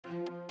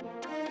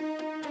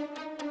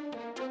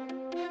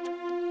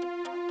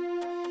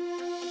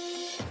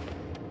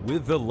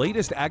With the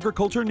latest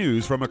agriculture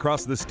news from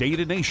across the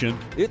state and nation,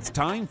 it's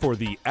time for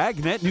the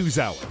AgNet News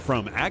Hour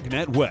from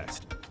AgNet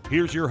West.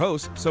 Here's your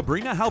host,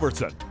 Sabrina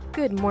Halvorson.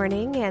 Good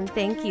morning, and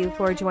thank you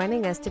for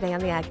joining us today on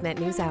the AgNet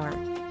News Hour.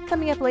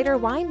 Coming up later,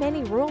 why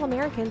many rural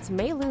Americans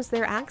may lose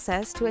their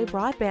access to a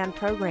broadband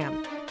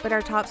program. But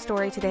our top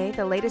story today,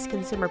 the latest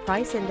Consumer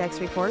Price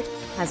Index report,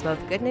 has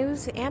both good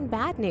news and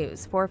bad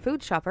news for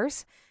food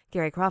shoppers.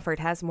 Gary Crawford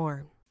has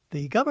more.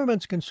 The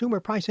government's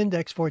Consumer Price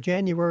Index for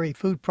January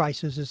food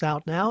prices is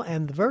out now,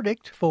 and the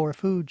verdict for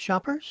food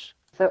shoppers?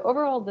 So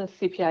overall, the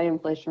CPI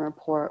inflation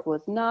report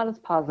was not as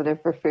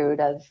positive for food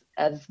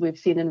as we've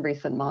seen in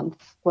recent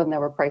months when there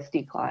were price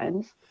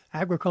declines.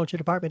 Agriculture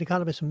Department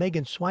economist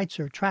Megan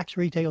Schweitzer tracks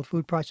retail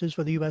food prices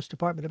for the U.S.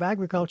 Department of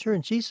Agriculture,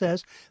 and she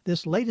says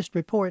this latest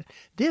report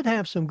did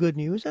have some good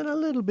news and a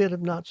little bit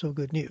of not so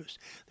good news.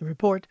 The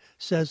report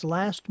says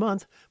last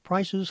month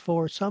prices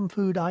for some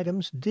food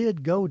items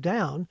did go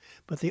down,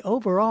 but the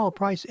overall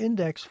price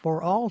index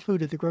for all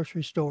food at the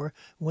grocery store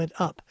went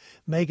up.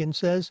 Megan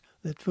says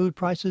that food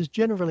prices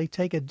generally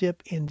take a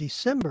dip in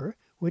December,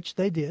 which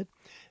they did,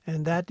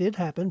 and that did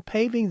happen,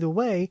 paving the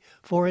way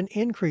for an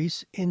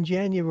increase in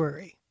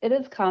January. It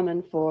is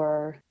common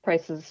for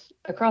prices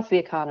across the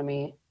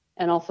economy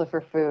and also for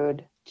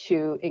food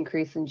to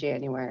increase in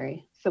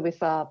January. So we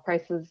saw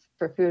prices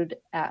for food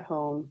at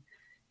home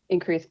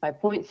increase by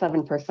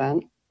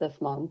 0.7% this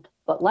month.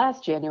 But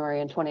last January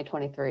in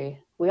 2023,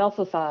 we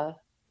also saw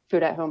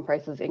food at home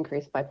prices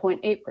increase by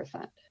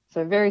 0.8%. So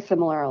a very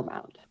similar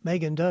amount.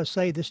 Megan does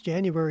say this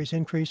January's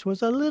increase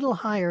was a little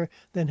higher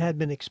than had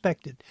been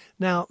expected.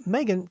 Now,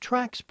 Megan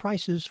tracks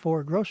prices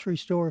for grocery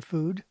store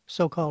food,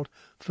 so-called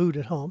food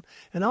at home,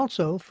 and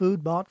also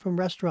food bought from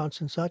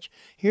restaurants and such.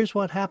 Here's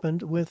what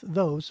happened with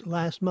those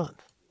last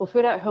month. Well,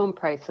 food at home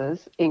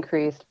prices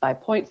increased by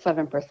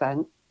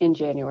 0.7% in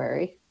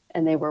January,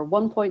 and they were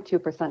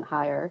 1.2%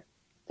 higher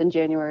than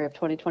January of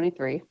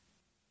 2023.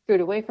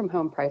 Food away from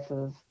home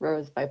prices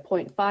rose by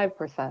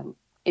 0.5%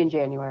 in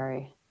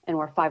January, and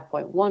were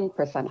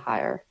 5.1%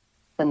 higher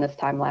than this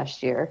time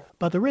last year.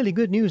 But the really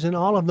good news in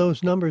all of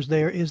those numbers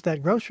there is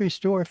that grocery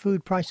store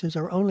food prices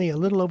are only a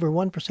little over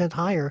 1%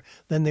 higher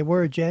than they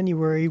were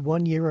January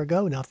 1 year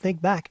ago. Now think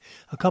back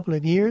a couple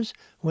of years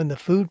when the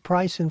food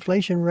price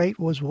inflation rate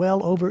was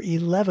well over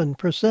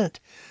 11%.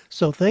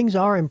 So things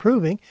are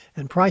improving,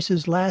 and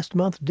prices last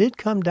month did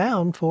come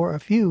down for a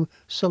few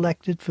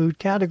selected food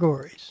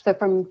categories. So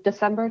from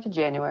December to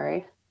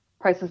January,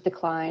 prices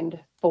declined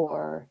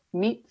for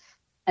meats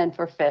and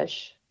for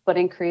fish, but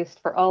increased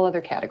for all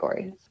other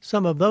categories.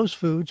 Some of those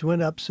foods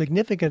went up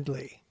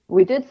significantly.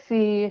 We did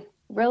see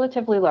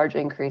relatively large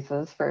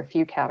increases for a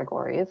few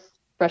categories.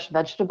 Fresh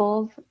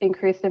vegetables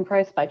increased in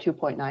price by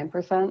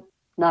 2.9%,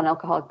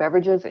 non-alcoholic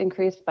beverages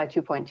increased by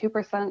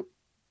 2.2%,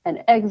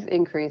 and eggs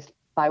increased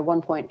by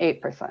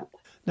 1.8%.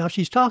 Now,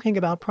 she's talking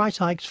about price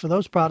hikes for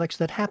those products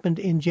that happened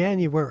in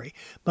January,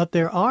 but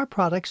there are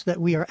products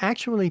that we are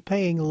actually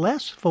paying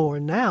less for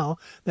now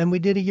than we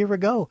did a year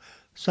ago,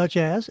 such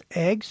as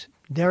eggs,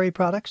 dairy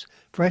products,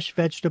 fresh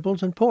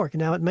vegetables, and pork.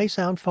 Now, it may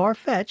sound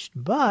far-fetched,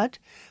 but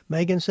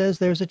Megan says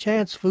there's a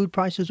chance food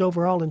prices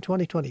overall in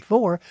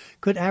 2024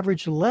 could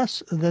average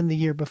less than the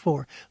year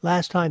before.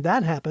 Last time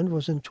that happened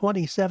was in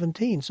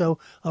 2017, so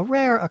a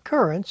rare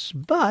occurrence,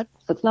 but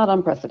it's not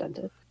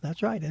unprecedented.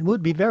 That's right, and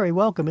would be very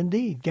welcome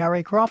indeed.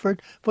 Gary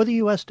Crawford for the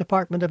U.S.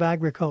 Department of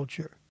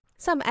Agriculture.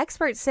 Some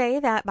experts say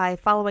that by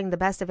following the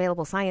best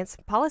available science,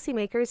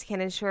 policymakers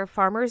can ensure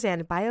farmers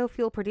and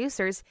biofuel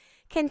producers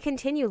can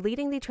continue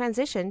leading the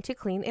transition to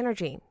clean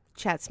energy.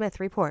 Chad Smith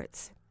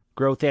reports.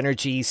 Growth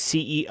Energy's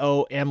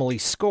CEO Emily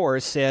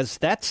Score says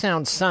that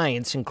sound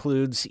science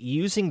includes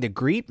using the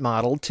GREET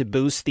model to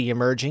boost the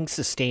emerging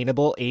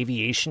sustainable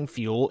aviation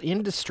fuel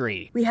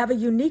industry. We have a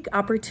unique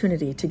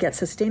opportunity to get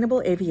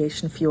sustainable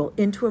aviation fuel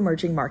into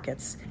emerging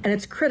markets, and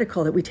it's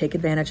critical that we take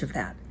advantage of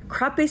that.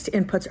 Crop-based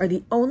inputs are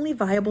the only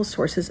viable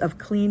sources of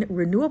clean,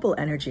 renewable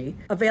energy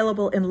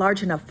available in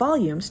large enough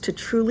volumes to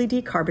truly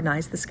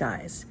decarbonize the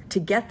skies. To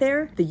get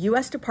there, the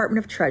U.S.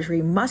 Department of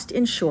Treasury must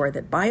ensure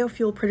that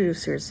biofuel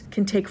producers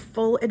can take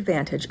full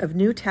advantage of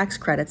new tax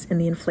credits in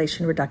the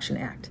Inflation Reduction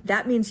Act.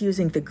 That means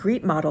using the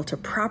GREET model to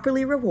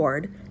properly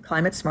reward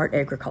climate-smart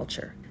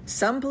agriculture.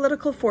 Some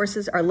political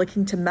forces are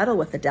looking to meddle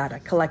with the data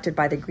collected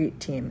by the GREET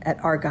team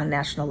at Argonne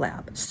National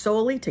Lab,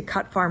 solely to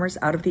cut farmers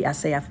out of the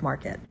SAF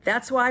market.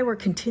 That's why we're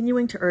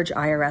continuing to urge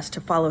IRS to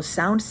follow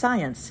sound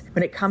science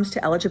when it comes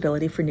to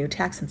eligibility for new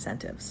tax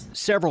incentives.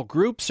 Several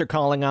groups are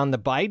calling on the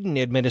Biden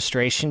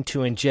administration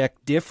to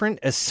inject different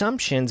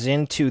assumptions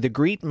into the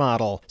GREET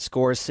model.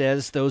 Score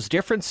says those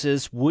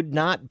differences would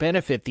not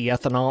benefit the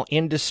ethanol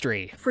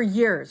industry. For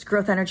years,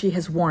 Growth Energy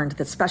has warned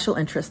that special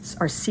interests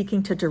are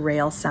seeking to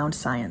derail sound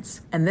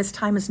science, and this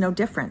time is no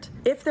different.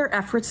 If their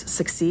efforts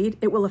succeed,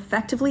 it will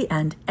effectively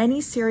end any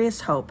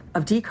serious hope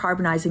of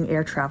decarbonizing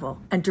air travel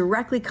and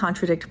directly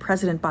contradict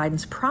President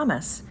Biden's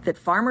promise that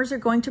farmers are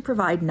going to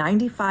provide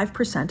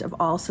 95% of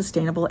all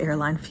sustainable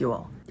airline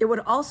fuel. It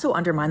would also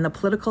undermine the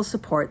political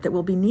support that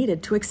will be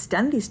needed to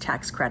extend these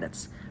tax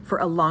credits for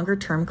a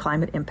longer-term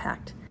climate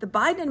impact. The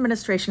Biden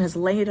administration has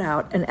laid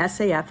out an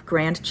SAF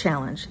grand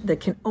challenge that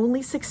can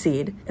only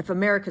succeed if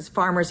America's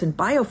farmers and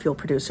biofuel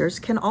producers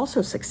can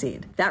also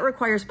succeed. That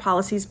requires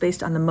policies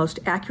based on the most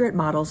accurate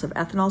models of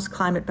ethanol's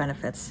climate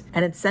benefits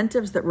and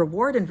incentives that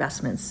reward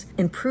investments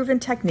in proven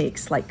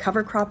techniques like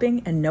cover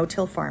cropping and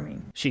no-till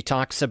farming. She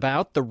talks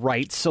about the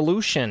right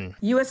solution.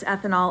 U.S.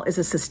 ethanol is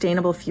a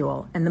sustainable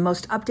fuel, and the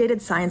most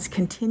updated science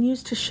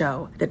continues to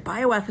show that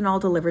bioethanol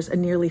delivers a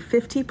nearly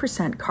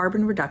 50%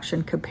 carbon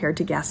reduction compared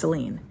to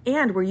gasoline.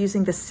 And we're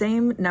using the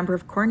same number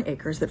of corn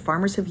acres that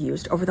farmers have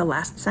used over the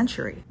last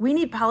century. We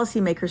need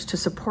policymakers to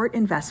support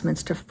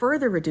investments to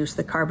further reduce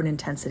the carbon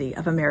intensity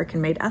of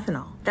American-made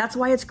ethanol. That's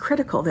why it's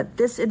critical that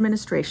this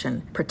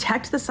administration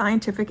protect the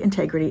scientific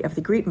integrity of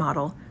the GREET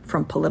model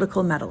from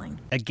political meddling.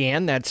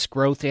 Again, that's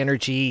Growth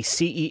Energy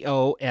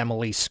CEO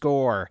Emily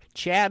Score.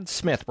 Chad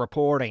Smith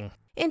reporting.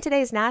 In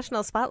today's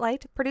National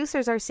Spotlight,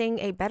 producers are seeing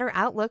a better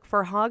outlook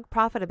for hog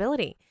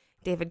profitability.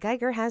 David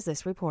Geiger has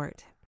this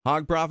report.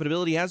 Hog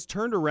profitability has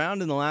turned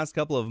around in the last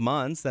couple of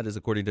months. That is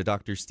according to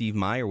Dr. Steve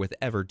Meyer with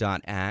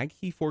Ever.ag.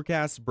 He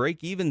forecasts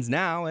break-evens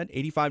now at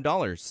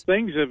 $85.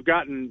 Things have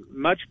gotten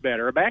much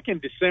better. Back in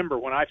December,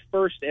 when I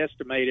first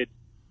estimated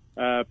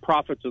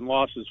profits and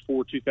losses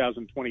for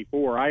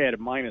 2024, I had a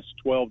minus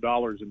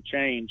 $12 and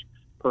change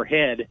per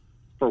head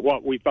for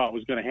what we thought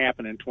was going to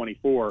happen in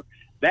 24.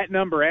 That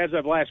number, as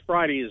of last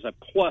Friday, is a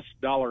plus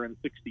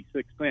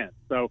 $1.66.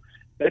 So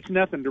that's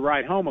nothing to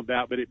write home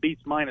about, but it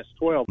beats minus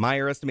 12.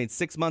 Meyer estimates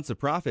 6 months of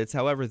profits.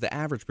 However, the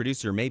average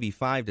producer may be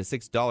 $5 to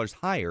 $6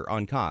 higher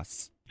on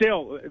costs.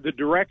 Still, the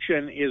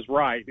direction is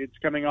right. It's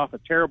coming off a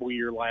terrible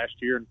year last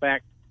year. In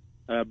fact,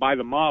 by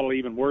the model,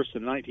 even worse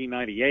than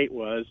 1998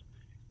 was.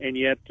 And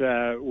yet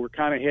we're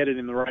kind of headed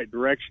in the right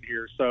direction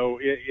here. So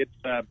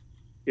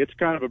it's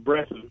kind of a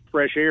breath of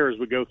fresh air as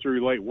we go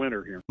through late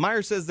winter here.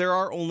 Meyer says there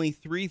are only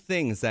three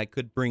things that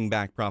could bring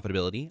back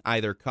profitability.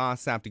 Either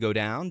costs have to go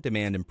down,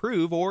 demand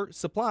improve, or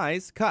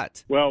supplies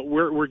cut. Well,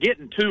 we're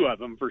getting two of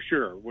them for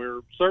sure. We're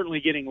certainly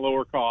getting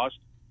lower cost.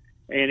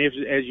 And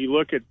as you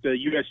look at the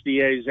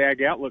USDA's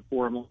Ag Outlook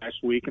Forum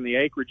last week and the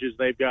acreages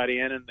they've got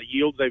in and the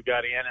yields they've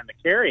got in and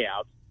the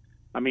carryouts,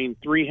 I mean,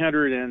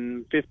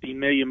 350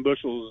 million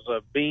bushels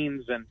of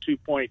beans and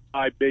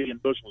 2.5 billion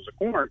bushels of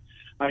corn.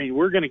 I mean,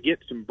 we're going to get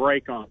some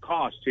break on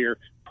cost here,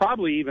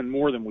 probably even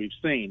more than we've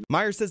seen.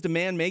 Meyer says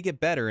demand may get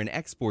better and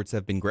exports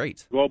have been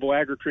great. Global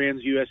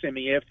Agritrends,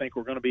 USMEF, think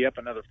we're going to be up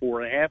another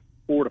 4 to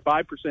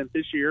 5%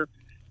 this year.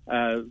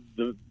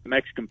 The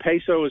Mexican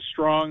peso is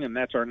strong, and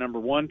that's our number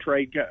one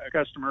trade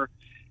customer.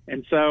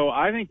 And so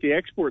I think the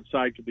export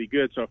side could be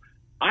good. So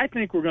I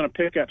think we're going to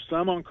pick up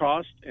some on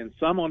cost and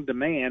some on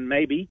demand,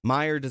 maybe.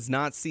 Meyer does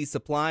not see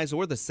supplies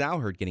or the sow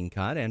herd getting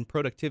cut, and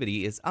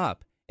productivity is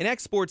up. In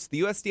exports,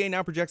 the USDA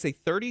now projects a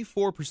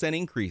 34%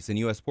 increase in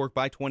U.S. pork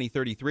by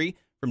 2033,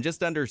 from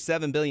just under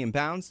 7 billion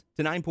pounds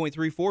to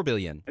 9.34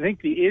 billion. I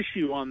think the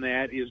issue on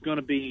that is going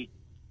to be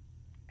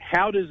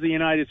how does the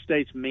United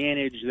States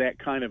manage that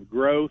kind of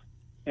growth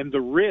and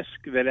the risk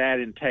that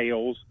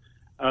entails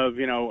of,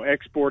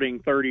 exporting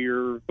 30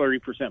 or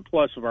 30%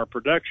 plus of our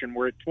production.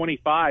 We're at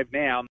 25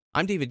 now.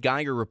 I'm David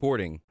Geiger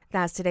reporting.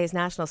 That's today's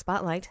National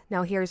Spotlight.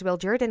 Now here's Will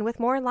Jordan with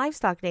more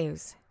livestock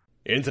news.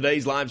 In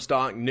today's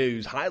livestock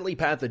news, highly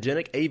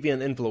pathogenic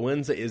avian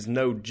influenza is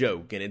no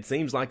joke, and it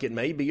seems like it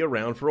may be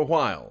around for a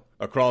while.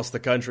 Across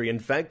the country,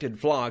 infected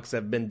flocks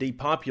have been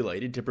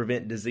depopulated to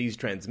prevent disease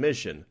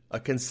transmission, a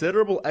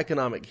considerable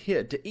economic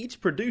hit to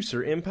each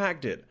producer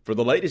impacted. For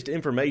the latest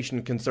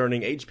information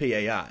concerning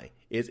HPAI,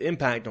 its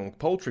impact on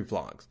poultry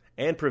flocks,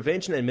 and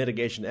prevention and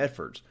mitigation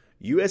efforts,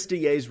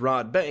 USDA's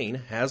Rod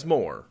Bain has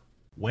more.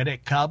 When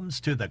it comes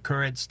to the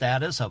current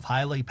status of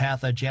highly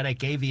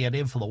pathogenic avian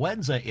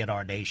influenza in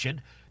our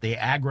nation, the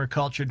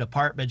Agriculture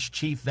Department's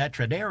chief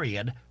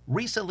veterinarian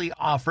recently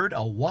offered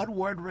a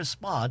one-word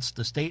response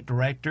to state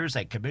directors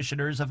and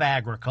commissioners of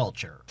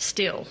agriculture.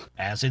 Still.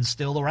 As in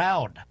still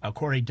around,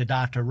 according to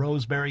Dr.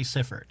 Rosemary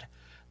Sifford.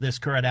 This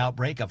current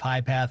outbreak of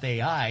high-path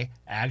AI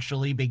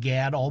actually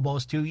began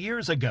almost 2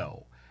 years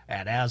ago,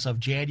 and as of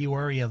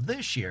January of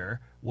this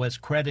year, was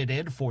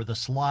credited for the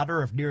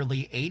slaughter of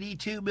nearly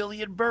 82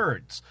 million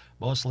birds,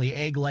 mostly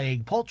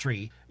egg-laying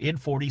poultry, in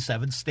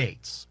 47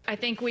 states. I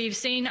think we've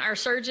seen our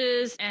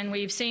surges and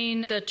we've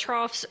seen the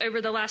troughs over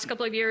the last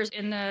couple of years.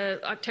 In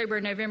the October,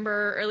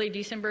 November, early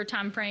December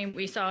timeframe,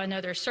 we saw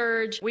another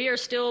surge. We are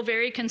still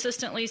very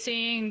consistently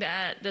seeing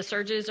that the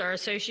surges are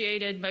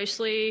associated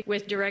mostly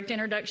with direct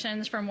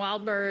introductions from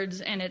wild birds,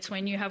 and it's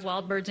when you have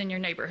wild birds in your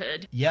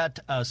neighborhood. Yet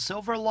a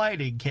silver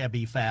lining can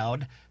be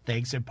found,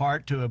 thanks in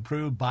part to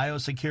improved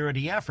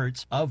biosecurity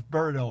efforts of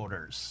bird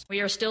owners.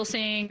 We are still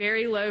seeing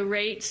very low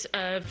rates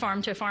of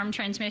farm-to-farm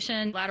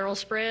transmission, lateral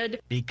spread.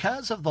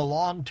 Because of the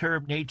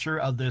long-term nature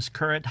of this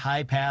current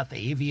high-path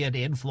avian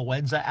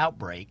influenza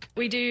outbreak,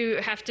 we do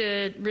have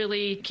to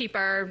really keep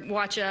our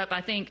watch up.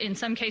 I think in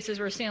some cases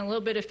we're seeing a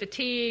little bit of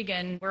fatigue,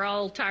 and we're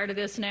all tired of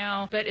this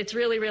now. But it's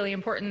really, really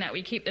important that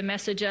we keep the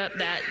message up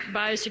that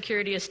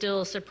biosecurity is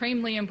still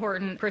supremely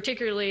important,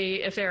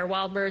 particularly if there are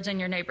wild birds in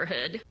your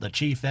neighborhood. The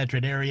chief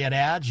veterinarian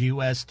adds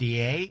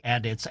USDA and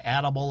and its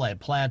Animal and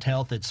Plant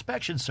Health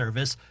Inspection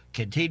Service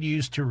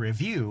continues to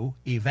review,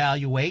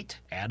 evaluate,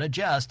 and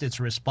adjust its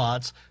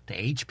response to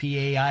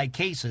HPAI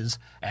cases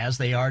as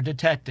they are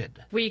detected.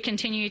 We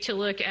continue to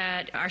look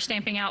at our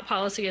stamping out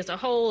policy as a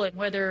whole and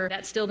whether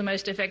that's still the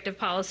most effective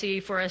policy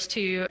for us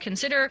to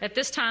consider. At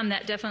this time,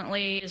 that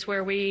definitely is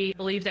where we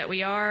believe that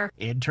we are.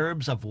 In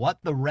terms of what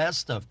the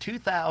rest of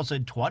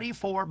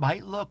 2024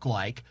 might look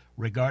like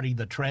regarding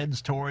the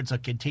trends towards a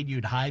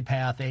continued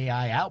high-path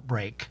AI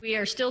outbreak, we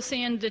are still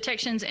seeing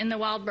detections in the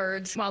wild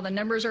birds. While the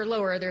numbers are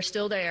lower, they're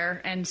still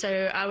there. And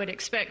so I would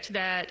expect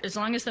that as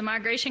long as the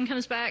migration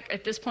comes back,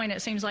 at this point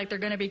it seems like they're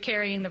going to be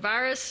carrying the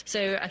virus.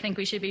 So I think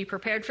we should be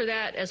prepared for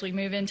that as we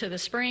move into the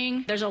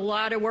spring. There's a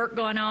lot of work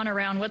going on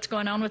around what's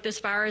going on with this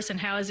virus and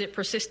how is it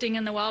persisting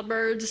in the wild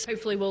birds.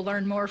 Hopefully we'll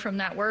learn more from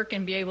that work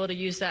and be able to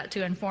use that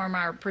to inform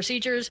our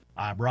procedures.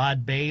 I'm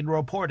Rod Bain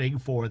reporting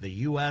for the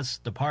U.S.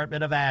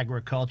 Department of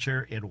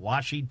Agriculture in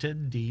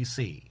Washington,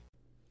 D.C.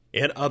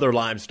 In other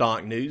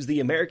livestock news, the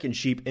American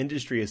Sheep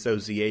Industry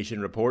Association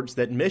reports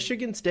that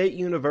Michigan State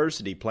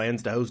University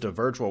plans to host a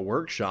virtual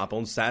workshop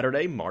on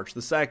Saturday, March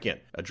the 2nd,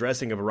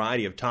 addressing a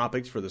variety of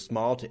topics for the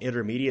small to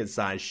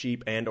intermediate-sized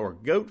sheep and or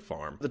goat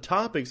farm. The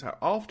topics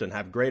often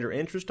have greater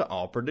interest to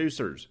all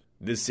producers.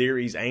 This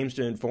series aims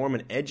to inform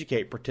and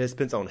educate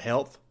participants on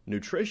health,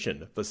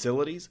 nutrition,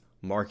 facilities,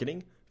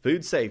 marketing,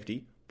 food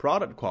safety,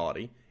 product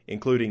quality,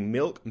 including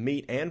milk,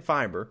 meat, and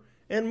fiber,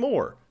 and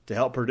more, to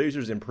help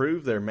producers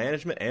improve their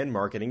management and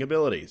marketing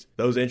abilities.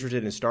 Those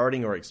interested in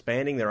starting or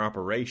expanding their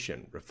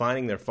operation,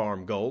 refining their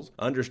farm goals,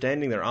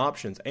 understanding their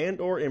options, and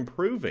or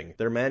improving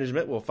their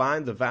management will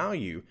find the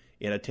value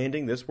in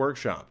attending this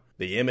workshop.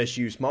 The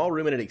MSU Small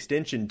Ruminant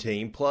Extension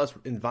Team plus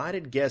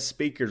invited guest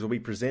speakers will be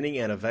presenting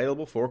and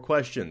available for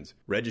questions.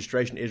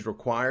 Registration is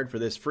required for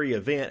this free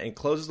event and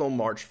closes on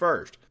March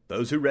 1st.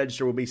 Those who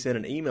register will be sent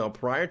an email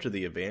prior to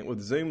the event with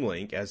Zoom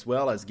link, as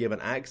well as given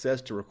access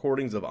to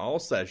recordings of all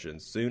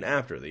sessions soon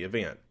after the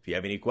event. If you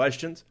have any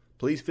questions,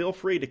 please feel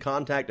free to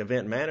contact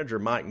event manager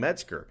Mike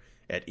Metzger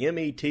at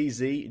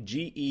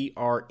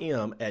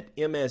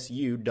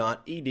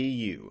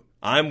metzgerm@msu.edu.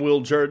 I'm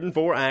Will Jordan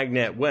for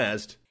AgNet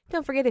West.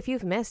 Don't forget, if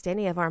you've missed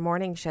any of our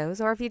morning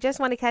shows or if you just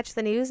want to catch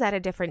the news at a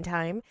different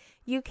time,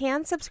 you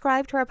can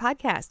subscribe to our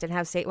podcast and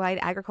have statewide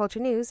agriculture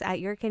news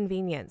at your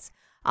convenience.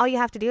 All you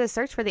have to do is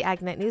search for the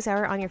AgNet News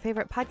Hour on your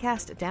favorite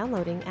podcast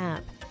downloading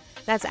app.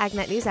 That's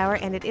AgNet News Hour,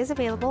 and it is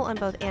available on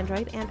both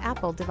Android and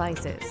Apple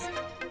devices.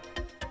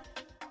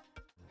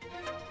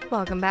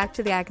 Welcome back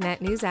to the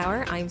AgNet News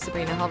Hour. I'm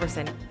Sabrina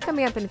Halvorson.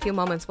 Coming up in a few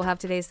moments, we'll have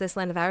today's This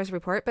Land of Ours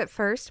report, but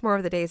first, more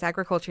of the day's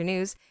agriculture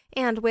news.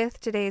 And with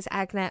today's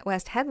AgNet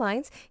West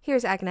headlines,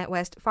 here's AgNet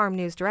West Farm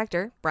News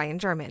Director Brian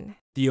German.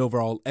 The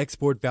overall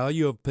export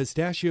value of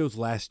pistachios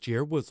last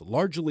year was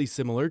largely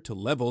similar to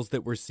levels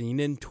that were seen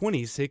in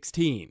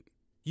 2016.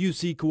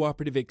 UC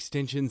Cooperative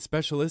Extension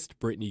Specialist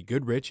Brittany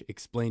Goodrich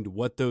explained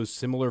what those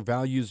similar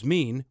values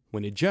mean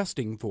when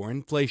adjusting for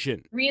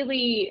inflation.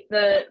 Really,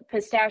 the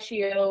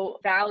pistachio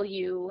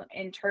value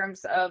in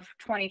terms of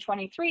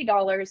 2023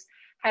 dollars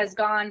has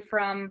gone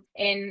from,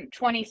 in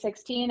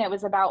 2016, it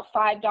was about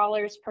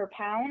 $5 per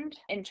pound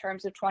in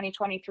terms of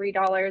 2023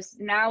 dollars.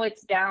 Now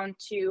it's down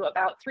to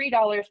about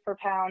 $3 per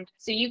pound.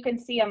 So you can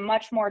see a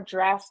much more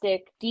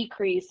drastic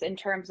decrease in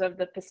terms of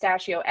the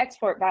pistachio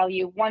export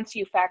value once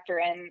you factor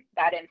in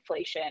that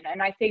inflation.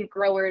 And I think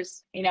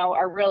growers,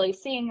 are really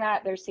seeing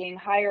that. They're seeing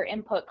higher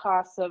input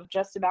costs of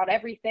just about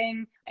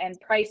everything and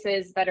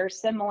prices that are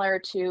similar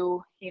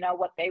to,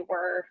 what they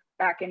were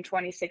back in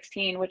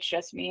 2016, which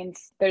just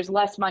means there's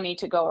less money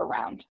to go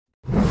around.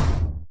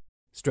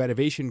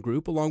 Strativation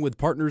Group, along with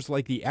partners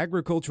like the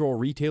Agricultural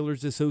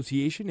Retailers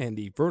Association and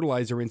the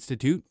Fertilizer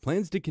Institute,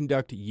 plans to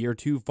conduct Year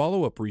 2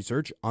 follow-up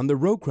research on the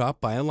row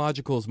crop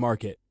biologicals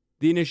market.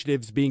 The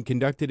initiative is being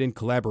conducted in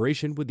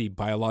collaboration with the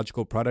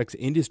Biological Products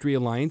Industry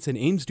Alliance and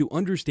aims to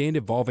understand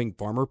evolving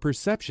farmer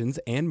perceptions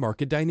and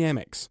market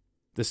dynamics.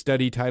 The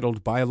study,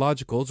 titled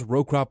Biologicals,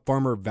 Row Crop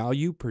Farmer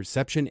Value,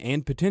 Perception,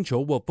 and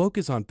Potential, will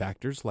focus on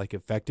factors like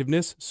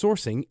effectiveness,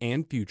 sourcing,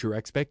 and future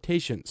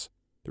expectations.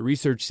 The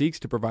research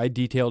seeks to provide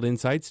detailed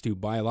insights to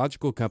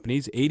biological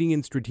companies aiding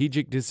in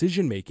strategic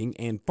decision-making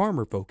and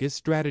farmer-focused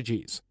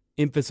strategies.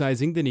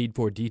 Emphasizing the need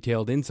for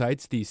detailed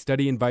insights, the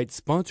study invites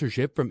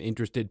sponsorship from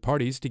interested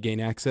parties to gain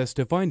access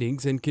to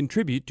findings and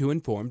contribute to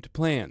informed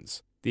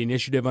plans. The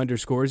initiative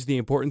underscores the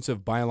importance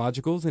of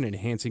biologicals in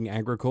enhancing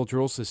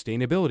agricultural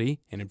sustainability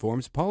and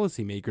informs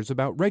policymakers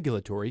about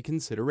regulatory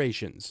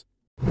considerations.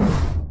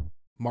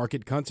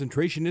 Market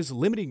concentration is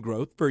limiting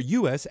growth for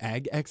U.S.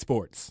 ag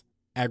exports.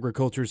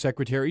 Agriculture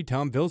Secretary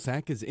Tom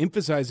Vilsack is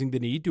emphasizing the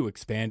need to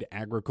expand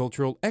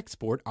agricultural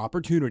export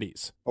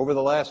opportunities. Over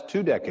the last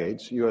 2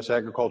 decades, U.S.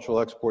 agricultural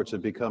exports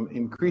have become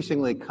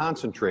increasingly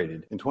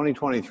concentrated. In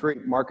 2023,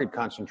 market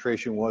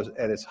concentration was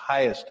at its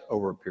highest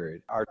over a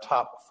period, our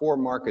top 4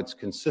 markets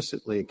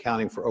consistently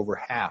accounting for over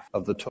half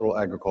of the total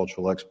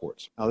agricultural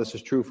exports. Now, this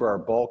is true for our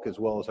bulk as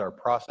well as our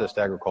processed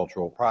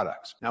agricultural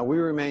products. Now, we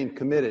remain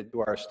committed to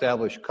our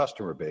established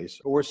customer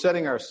base, but we're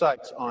setting our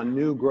sights on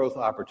new growth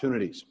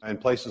opportunities in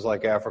places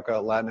like Africa,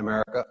 Latin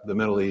America, the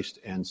Middle East,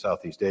 and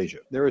Southeast Asia.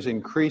 There is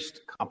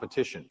increased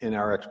competition in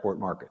our export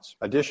markets.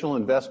 Additional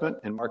investment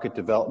and market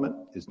development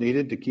is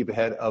needed to keep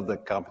ahead of the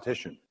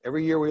competition.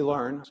 Every year we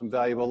learn some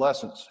valuable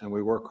lessons, and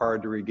we work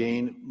hard to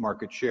regain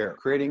market share.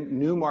 Creating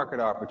new market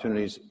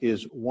opportunities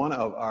is one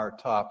of our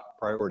top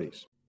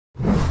priorities.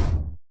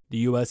 The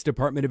U.S.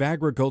 Department of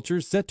Agriculture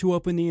is set to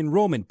open the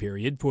enrollment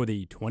period for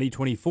the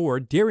 2024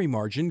 Dairy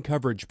Margin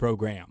Coverage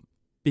Program.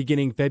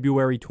 Beginning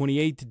February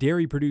 28th,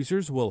 dairy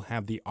producers will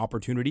have the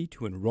opportunity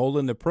to enroll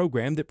in the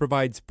program that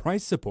provides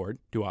price support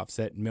to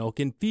offset milk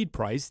and feed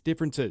price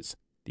differences.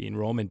 The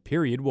enrollment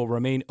period will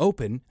remain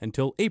open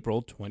until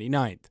April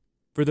 29th.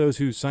 For those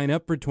who sign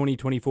up for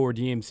 2024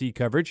 DMC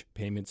coverage,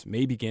 payments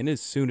may begin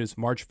as soon as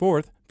March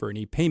 4th for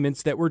any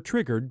payments that were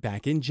triggered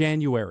back in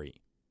January.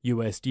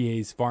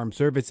 USDA's Farm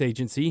Service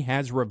Agency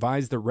has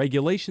revised the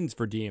regulations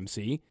for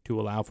DMC to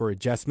allow for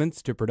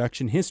adjustments to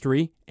production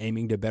history,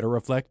 aiming to better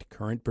reflect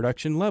current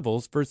production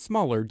levels for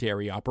smaller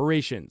dairy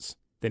operations.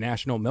 The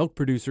National Milk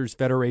Producers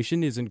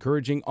Federation is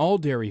encouraging all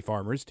dairy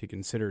farmers to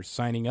consider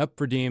signing up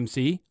for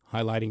DMC,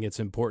 highlighting its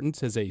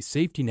importance as a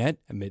safety net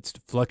amidst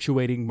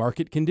fluctuating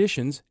market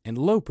conditions and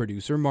low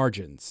producer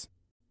margins.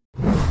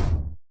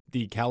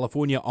 The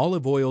California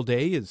Olive Oil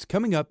Day is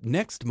coming up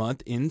next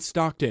month in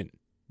Stockton.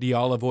 The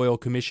Olive Oil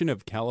Commission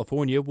of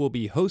California will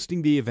be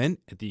hosting the event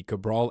at the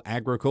Cabral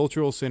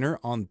Agricultural Center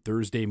on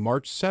Thursday,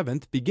 March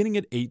 7th, beginning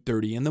at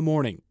 8:30 in the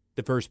morning.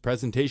 The first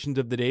presentations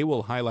of the day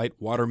will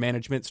highlight water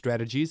management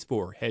strategies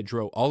for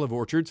hedgerow olive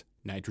orchards,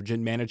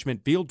 nitrogen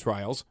management field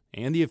trials,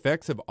 and the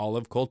effects of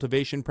olive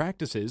cultivation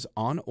practices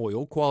on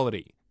oil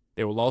quality.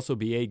 There will also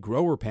be a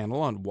grower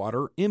panel on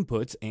water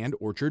inputs and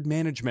orchard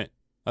management.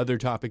 Other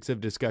topics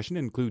of discussion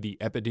include the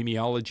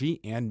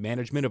epidemiology and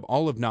management of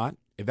olive knot,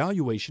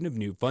 evaluation of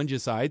new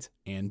fungicides,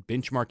 and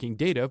benchmarking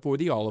data for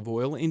the olive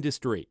oil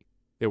industry.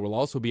 There will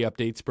also be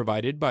updates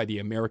provided by the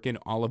American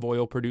Olive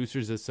Oil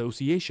Producers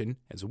Association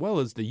as well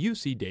as the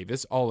UC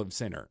Davis Olive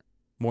Center.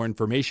 More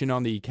information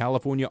on the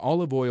California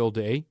Olive Oil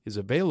Day is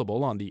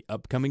available on the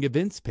upcoming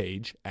events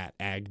page at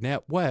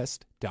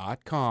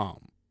agnetwest.com.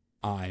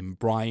 I'm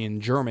Brian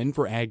German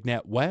for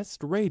AgNet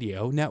West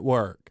Radio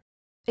Network.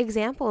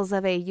 Examples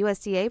of a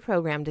USDA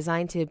program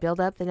designed to build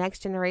up the next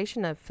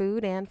generation of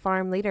food and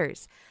farm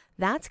leaders.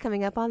 That's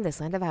coming up on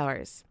This Land of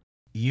Ours.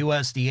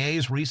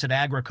 USDA's recent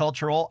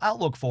Agricultural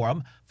Outlook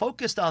Forum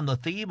focused on the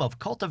theme of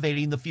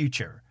cultivating the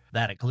future.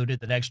 That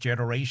included the next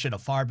generation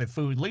of farm and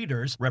food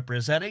leaders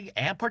representing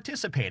and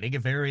participating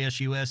in various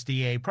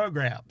USDA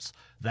programs.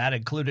 That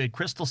included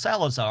Crystal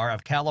Salazar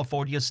of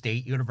California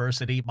State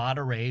University,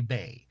 Monterey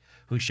Bay,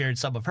 who shared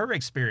some of her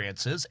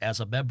experiences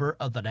as a member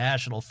of the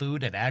National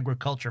Food and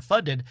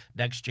Agriculture-funded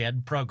Next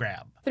Gen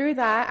program. Through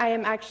that, I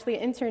am actually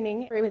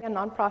interning with a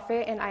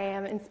nonprofit, and I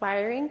am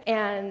inspiring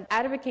and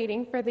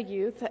advocating for the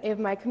youth of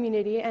my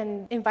community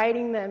and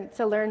inviting them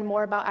to learn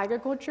more about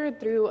agriculture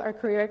through our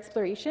career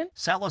exploration.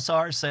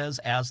 Salazar says,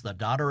 as the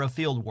daughter of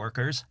field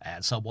workers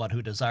and someone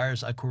who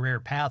desires a career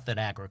path in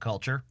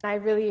agriculture, I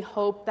really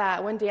hope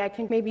that one day I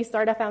can maybe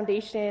start a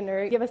foundation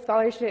or give a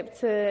scholarship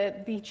to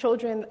the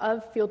children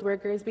of field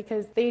workers,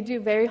 because they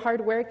do very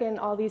hard work, and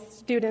all these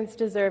students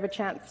deserve a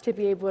chance to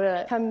be able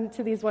to come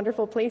to these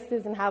wonderful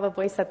places and have a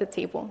voice at the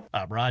table.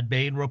 I'm Rod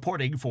Bain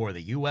reporting for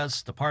the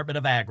U.S. Department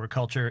of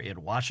Agriculture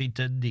in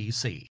Washington,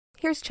 D.C.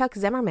 Here's Chuck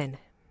Zimmerman.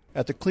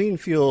 At the Clean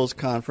Fuels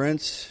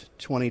Conference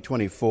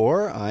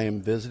 2024, I am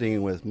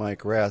visiting with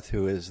Mike Rath,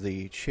 who is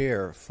the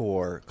chair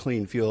for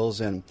Clean Fuels.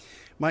 And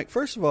Mike,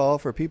 first of all,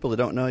 for people that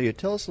don't know you,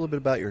 tell us a little bit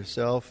about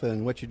yourself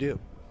and what you do.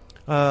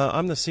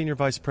 I'm the Senior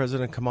Vice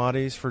President of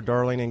Commodities for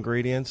Darling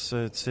Ingredients.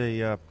 It's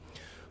a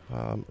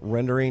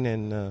rendering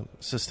and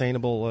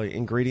sustainable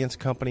ingredients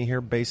company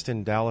here based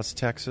in Dallas,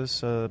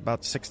 Texas.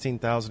 About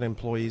 16,000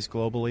 employees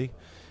globally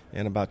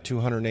and about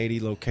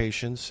 280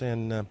 locations.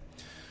 And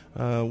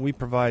we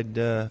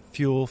provide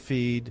fuel,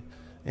 feed,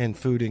 and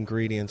food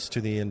ingredients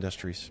to the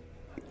industries.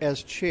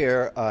 As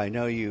chair, I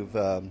know you've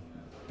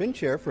been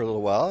chair for a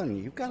little while,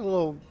 and you've got a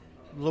little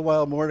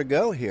while more to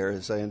go here,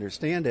 as I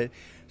understand it.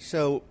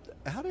 So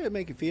how did it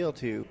make you feel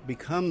to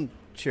become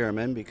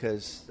chairman?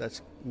 Because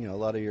that's, a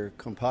lot of your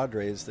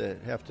compadres that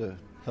have to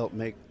help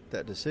make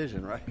that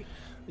decision, right?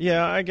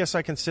 Yeah, I guess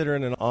I consider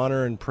it an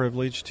honor and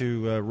privilege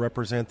to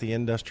represent the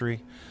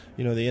industry.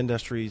 The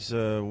industry's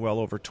well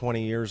over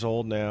 20 years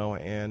old now,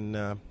 and,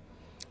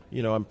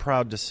 I'm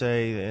proud to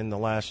say in the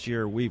last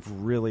year we've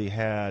really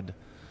had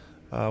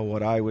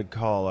what I would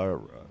call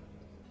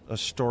a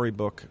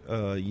storybook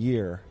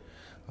year.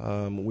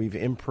 We've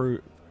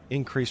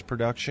increased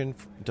production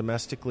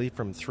domestically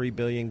from 3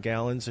 billion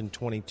gallons in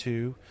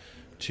 22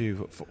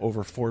 to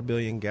over 4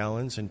 billion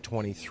gallons in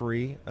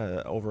 23,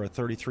 over a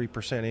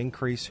 33%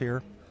 increase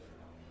here.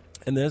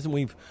 And then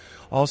we've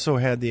also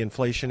had the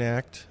Inflation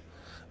Act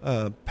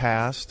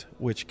passed,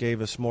 which gave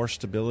us more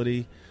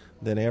stability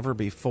than ever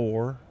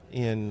before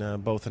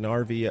in both an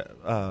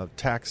RV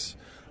tax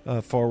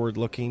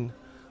forward-looking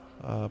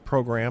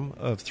program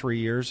of 3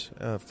 years,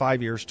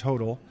 5 years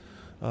total,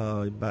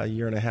 about a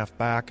year and a half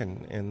back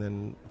and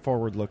then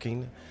forward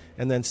looking.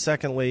 And then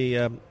secondly,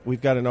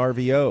 we've got an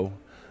RVO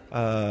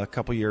a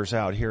couple years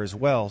out here as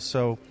well.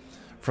 So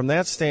from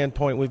that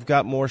standpoint, we've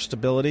got more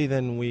stability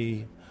than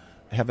we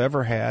have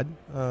ever had.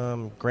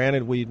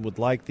 Granted, we would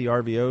like the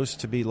RVOs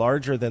to be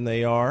larger than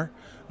they are,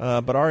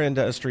 but our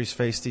industry's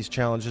faced these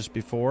challenges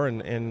before,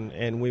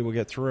 and we will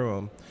get through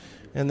them.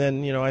 And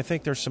then, I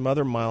think there's some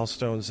other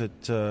milestones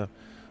that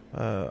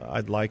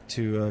I'd like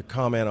to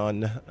comment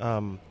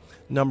on.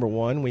 Number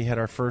one, we had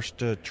our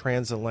first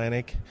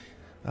transatlantic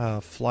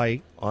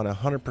flight on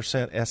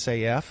 100%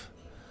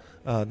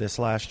 SAF this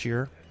last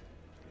year.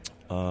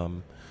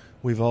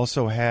 We've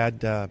also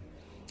had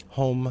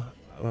home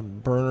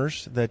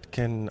burners that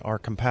are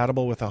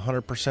compatible with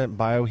 100%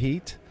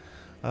 bioheat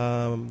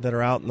that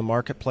are out in the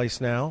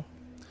marketplace now.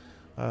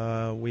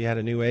 We had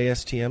a new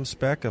ASTM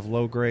spec of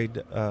low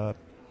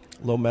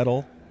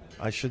metal,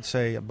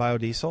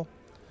 biodiesel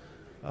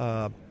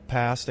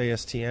passed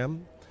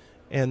ASTM.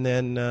 And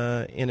then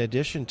in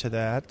addition to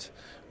that,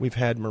 we've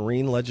had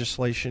marine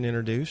legislation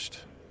introduced.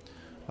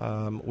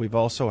 We've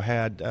also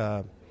had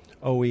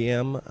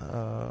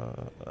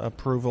OEM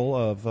approval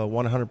of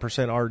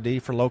 100%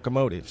 RD for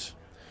locomotives.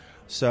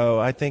 So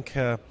I think,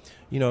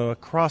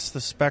 across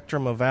the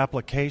spectrum of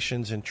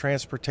applications in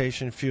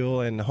transportation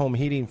fuel and home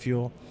heating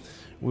fuel,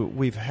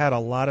 we've had a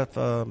lot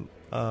of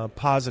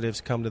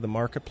positives come to the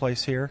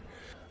marketplace here.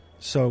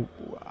 So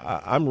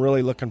I'm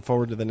really looking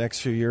forward to the next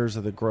few years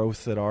of the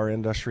growth that our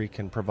industry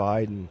can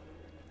provide and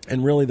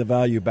really the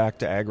value back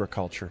to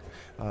agriculture.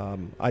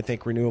 I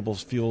think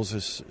renewables fuels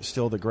is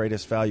still the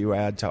greatest value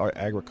add to our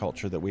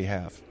agriculture that we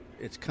have.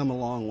 It's come a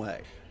long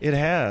way. It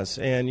has.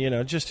 And,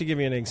 just to give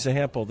you an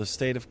example, the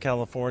state of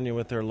California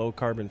with their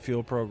low-carbon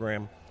fuel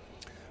program,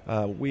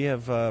 we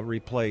have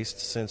replaced,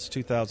 since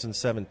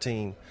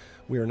 2017,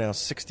 we are now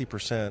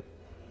 60%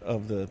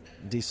 of the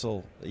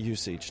diesel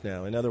usage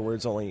now. In other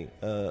words, only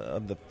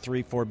of the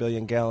 3-4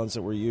 billion gallons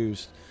that were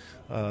used,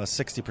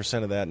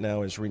 60% of that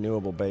now is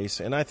renewable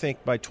base. And I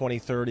think by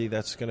 2030,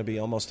 that's going to be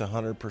almost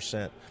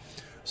 100%.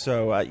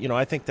 So,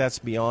 I think that's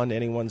beyond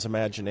anyone's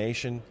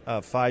imagination.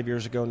 5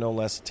 years ago, no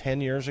less,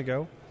 10 years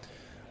ago.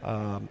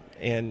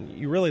 And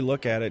you really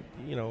look at it,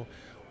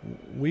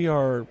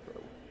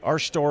 our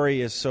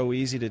story is so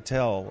easy to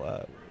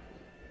tell.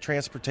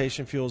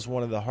 Transportation fuel is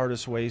one of the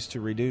hardest ways to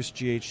reduce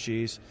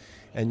GHGs,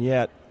 and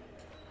yet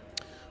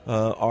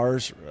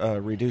ours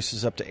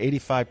reduces up to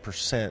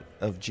 85%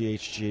 of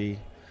GHG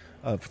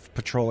of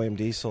petroleum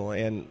diesel,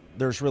 and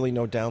there's really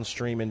no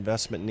downstream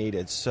investment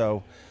needed.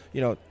 So,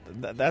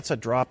 that's a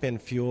drop-in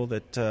fuel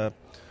that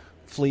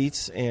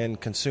fleets and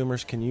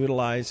consumers can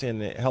utilize,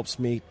 and it helps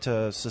meet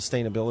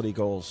sustainability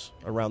goals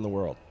around the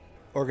world.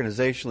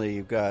 Organizationally,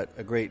 you've got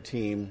a great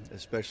team,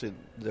 especially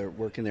they're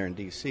working there in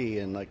D.C.,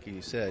 and like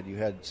you said, you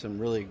had some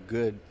really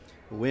good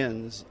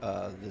wins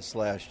this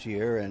last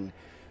year, and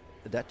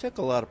that took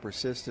a lot of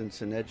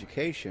persistence and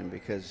education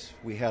because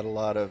we had a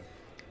lot of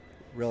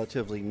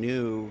relatively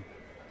new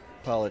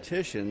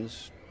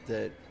politicians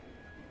that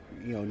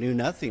knew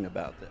nothing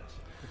about this.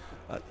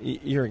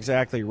 You're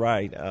exactly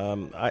right.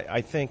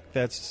 I think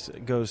that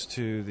goes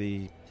to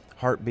the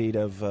heartbeat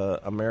of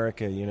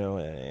America,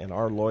 and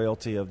our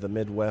loyalty of the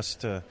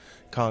Midwest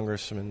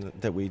congressmen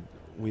that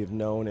we've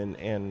known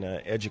and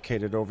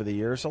educated over the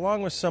years,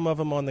 along with some of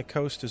them on the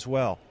coast as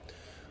well.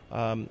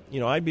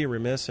 I'd be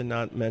remiss in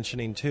not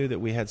mentioning, too, that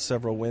we had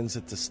several wins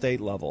at the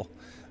state level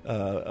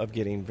of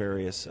getting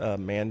various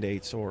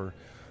mandates or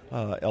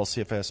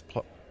LCFS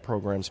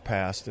programs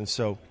passed. And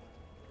so,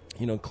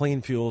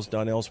 Clean Fuels,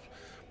 Donnell's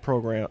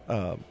program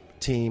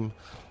team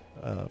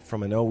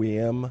from an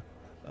OEM,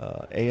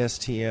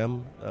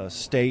 ASTM,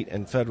 state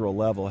and federal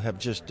level have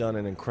just done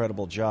an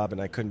incredible job,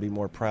 and I couldn't be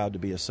more proud to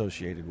be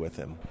associated with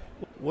them.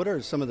 What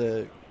are some of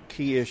the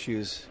key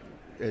issues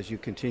as you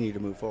continue to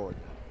move forward?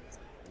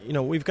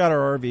 We've got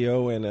our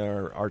RVO and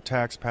our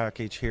tax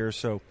package here,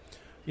 so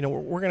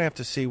we're going to have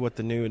to see what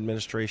the new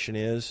administration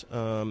is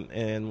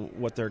and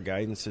what their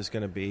guidance is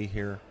going to be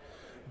here.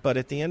 But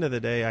at the end of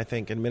the day, I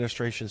think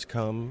administrations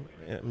come,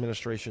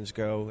 administrations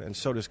go, and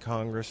so does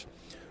Congress.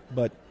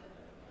 But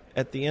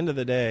at the end of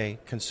the day,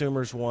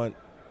 consumers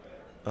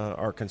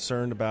are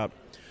concerned about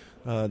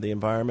the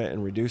environment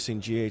and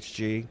reducing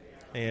GHG.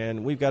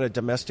 And we've got a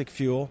domestic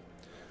fuel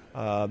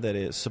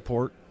that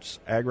supports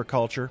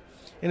agriculture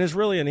and is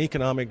really an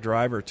economic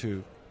driver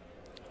to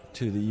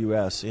the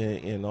U.S.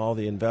 in all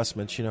the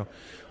investments.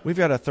 We've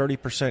got a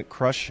 30%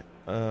 crush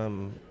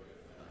of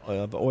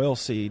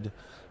oilseed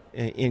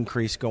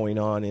increase going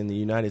on in the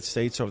United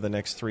States over the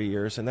next 3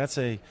 years, and that's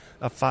a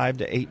 $5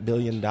 to $8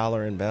 billion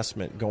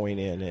investment going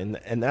in,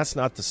 and that's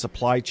not the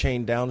supply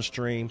chain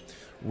downstream,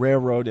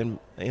 railroad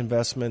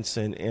investments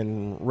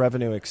and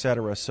revenue, et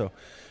cetera. So,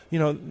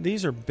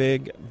 these are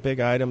big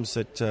items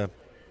that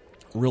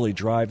really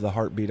drive the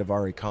heartbeat of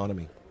our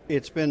economy.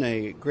 It's been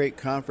a great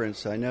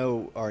conference. I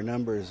know our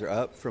numbers are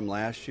up from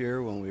last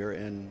year when we were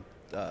in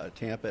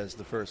Tampa as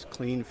the first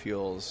Clean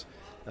Fuels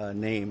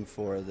name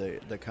for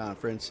the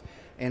conference.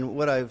 And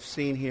what I've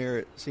seen here,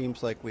 it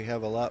seems like we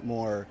have a lot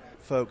more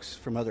folks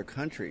from other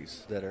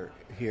countries that are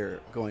here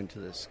going to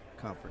this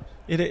conference?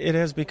 It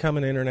has become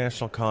an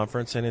international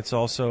conference, and it's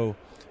also,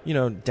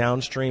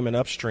 downstream and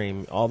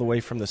upstream, all the way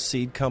from the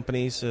seed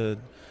companies,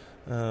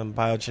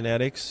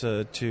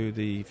 biogenetics, to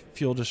the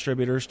fuel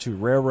distributors, to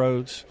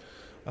railroads,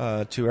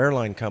 to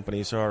airline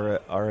companies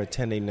are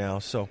attending now.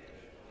 So,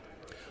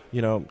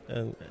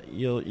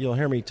 you'll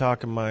hear me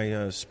talk in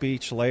my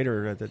speech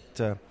later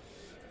that,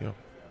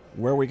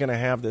 where are we going to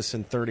have this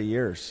in 30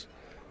 years?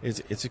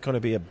 It's going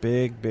to be a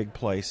big, big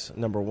place,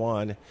 number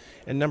one.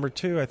 And number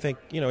two, I think,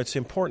 it's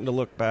important to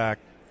look back.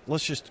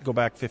 Let's just go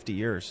back 50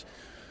 years.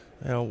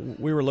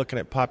 We were looking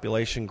at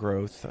population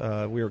growth.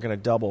 We were going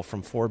to double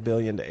from 4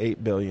 billion to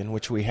 8 billion,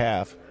 which we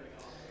have.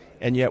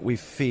 And yet we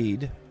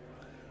feed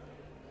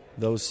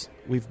those.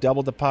 We've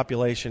doubled the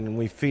population, and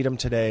we feed them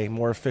today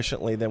more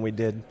efficiently than we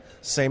did.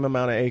 Same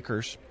amount of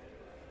acres,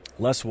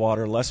 less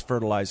water, less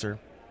fertilizer.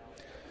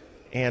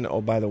 And,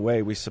 oh, by the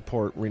way, we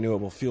support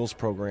renewable fuels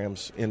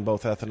programs in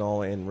both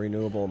ethanol and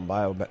renewable and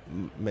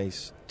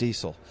bio-based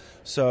diesel.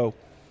 So,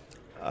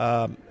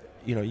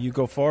 you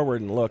go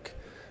forward and look,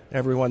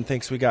 everyone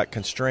thinks we got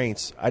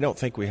constraints. I don't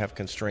think we have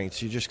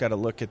constraints. You just got to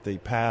look at the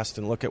past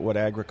and look at what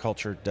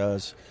agriculture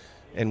does.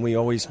 And we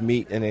always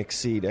meet and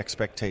exceed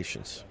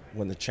expectations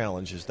when the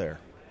challenge is there.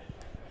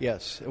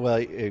 Yes. Well,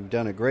 you've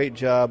done a great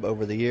job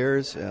over the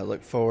years. I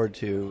look forward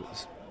to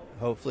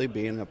hopefully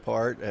being a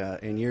part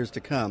in years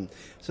to come.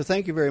 So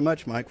thank you very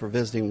much, Mike, for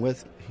visiting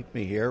with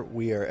me here.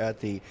 We are at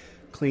the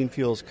Clean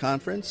Fuels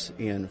Conference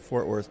in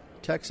Fort Worth,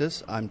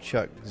 Texas. I'm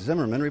Chuck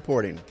Zimmerman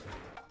reporting.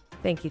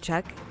 Thank you,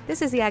 Chuck.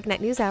 This is the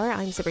AgNet News Hour.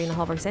 I'm Sabrina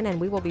Halvorson, and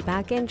we will be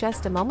back in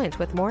just a moment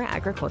with more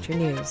agriculture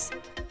news.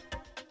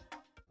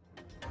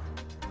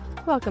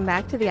 Welcome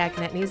back to the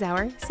AgNet News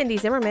Hour. Cindy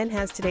Zimmerman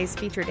has today's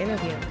featured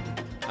interview.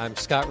 I'm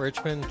Scott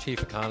Richmond,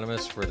 Chief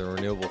Economist for the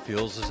Renewable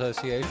Fuels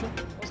Association.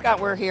 Scott,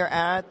 we're here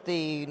at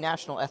the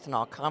National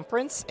Ethanol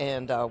Conference,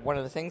 and one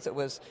of the things that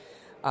was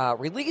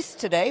released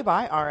today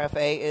by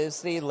RFA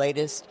is the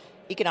latest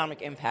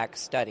economic impact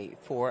study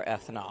for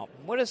ethanol.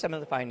 What are some of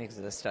the findings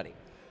of this study?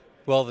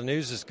 Well, the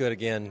news is good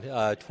again.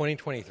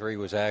 2023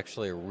 was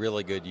actually a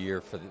really good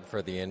year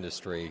for the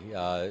industry.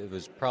 It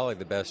was probably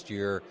the best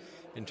year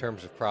in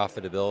terms of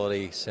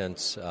profitability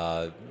since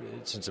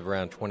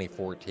around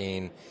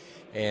 2014.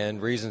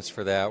 And reasons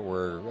for that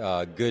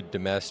were good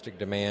domestic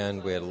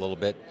demand. We had a little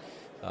bit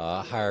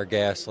higher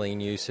gasoline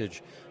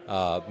usage,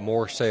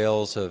 more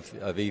sales of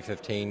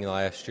E15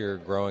 last year,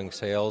 growing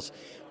sales,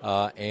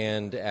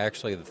 and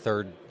actually the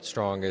third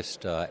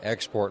strongest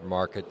export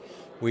market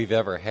we've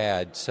ever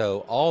had.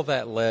 So all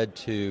that led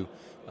to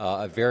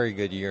a very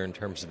good year in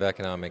terms of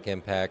economic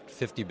impact,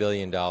 $50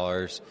 billion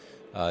to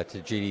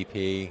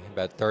GDP,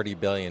 about $30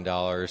 billion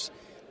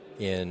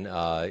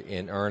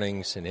in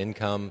earnings and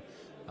income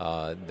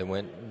that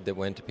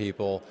went to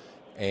people,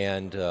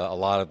 and a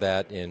lot of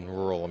that in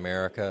rural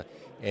America,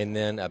 and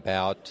then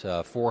about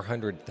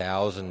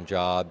 400,000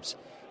 jobs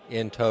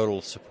in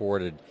total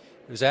supported.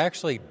 It was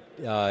actually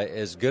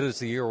as good as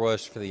the year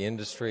was for the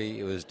industry.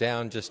 It was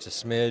down just a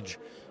smidge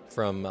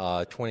from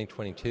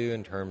 2022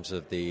 in terms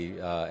of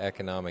the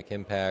economic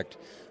impact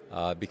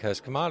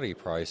because commodity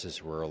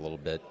prices were a little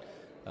bit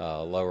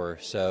lower.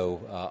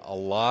 So a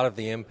lot of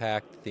the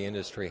impact that the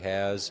industry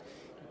has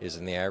is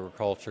in the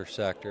agriculture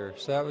sector.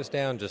 So that was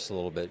down just a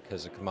little bit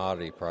because of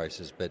commodity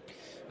prices. But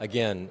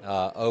again,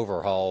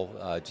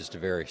 overall, just a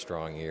very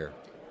strong year.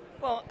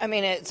 Well, I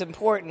mean, it's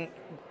important,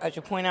 as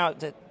you point out,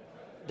 that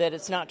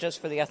it's not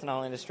just for the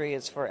ethanol industry,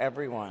 it's for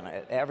everyone.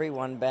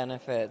 Everyone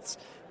benefits,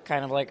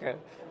 kind of like a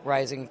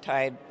rising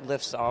tide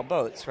lifts all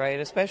boats, right?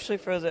 Especially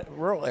for the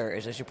rural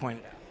areas, as you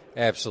pointed out.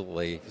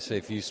 Absolutely. So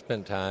if you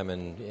spend time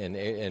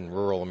in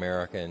rural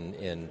America,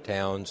 in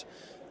towns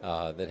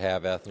that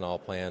have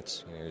ethanol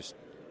plants, there's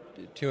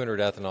 200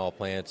 ethanol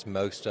plants,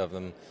 most of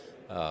them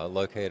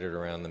located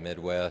around the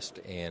Midwest,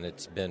 and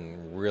it's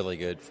been really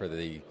good for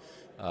the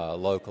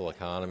local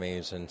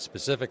economies, and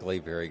specifically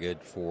very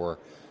good for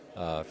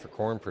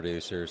corn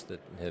producers that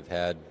have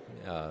had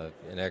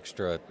an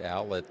extra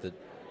outlet that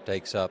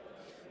takes up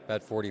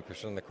about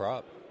 40% of the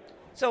crop.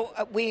 So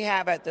we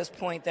have at this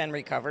point then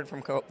recovered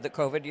from the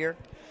COVID year?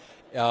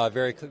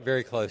 Very,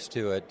 very close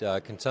to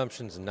it.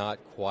 Consumption's not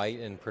quite,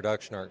 and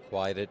production aren't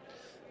quite at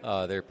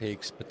their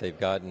peaks, but they've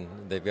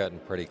gotten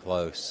pretty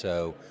close.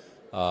 So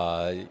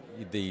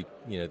the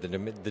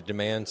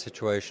demand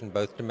situation,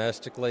 both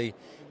domestically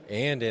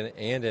and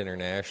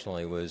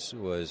internationally,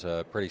 was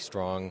pretty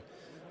strong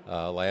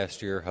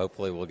last year.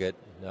 Hopefully, we'll get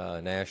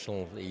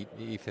national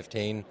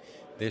E15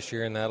 this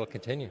year, and that'll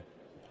continue.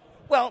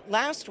 Well,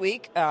 last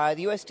week, the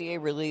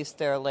USDA released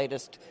their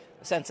latest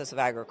Census of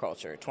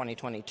Agriculture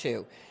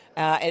 2022.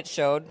 It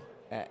showed,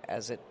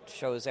 as it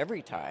shows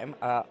every time,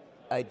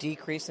 a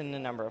decrease in the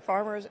number of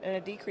farmers and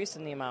a decrease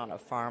in the amount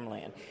of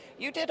farmland.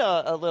 You did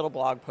a little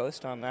blog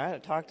post on that.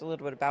 It talked a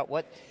little bit about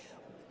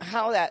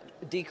how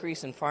that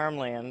decrease in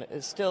farmland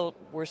is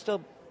we're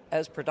still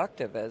as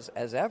productive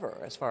as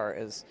ever as far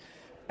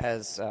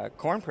as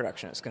corn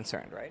production is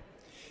concerned, right?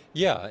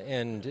 Yeah,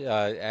 and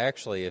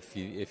actually, if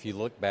you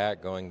look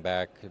back, going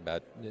back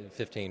about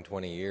 15,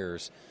 20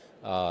 years,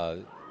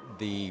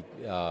 the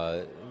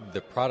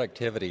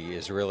productivity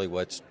is really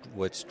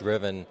what's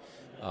driven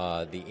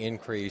the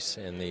increase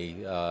in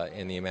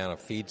the amount of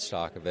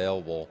feedstock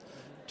available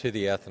to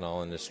the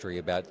ethanol industry.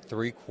 About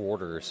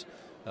 3/4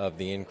 of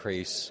the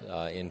increase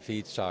in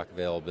feedstock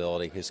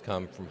availability has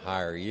come from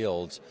higher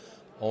yields.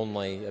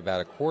 Only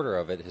about 1/4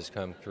 of it has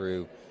come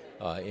through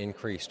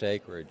increased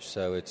acreage.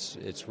 So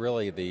it's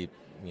really the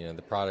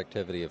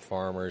productivity of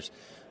farmers,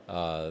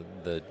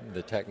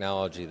 the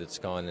technology that's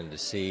gone into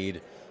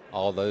seed,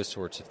 all those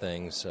sorts of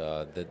things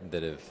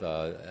that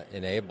have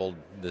enabled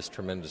this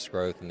tremendous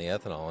growth in the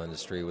ethanol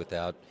industry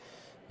without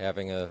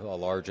having a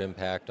large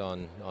impact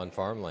on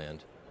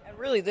farmland. And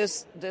really,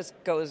 this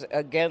goes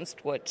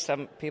against what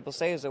some people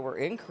say is that we're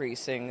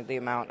increasing the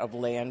amount of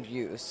land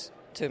use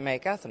to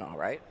make ethanol,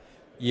 right?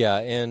 Yeah,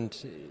 and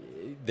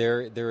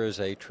there is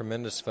a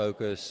tremendous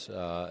focus,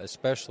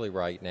 especially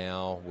right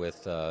now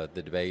with the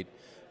debate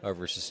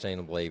over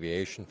sustainable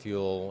aviation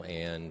fuel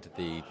and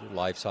the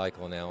life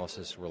cycle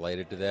analysis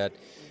related to that.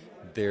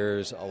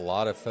 There's a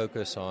lot of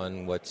focus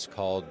on what's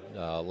called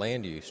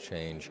land use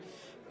change.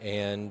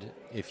 And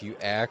if you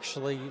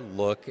actually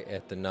look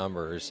at the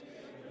numbers,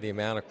 the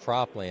amount of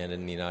cropland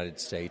in the United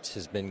States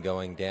has been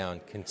going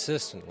down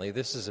consistently.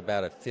 This is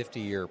about a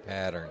 50-year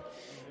pattern.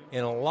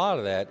 And a lot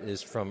of that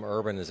is from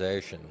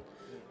urbanization.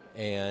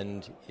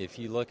 And if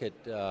you look at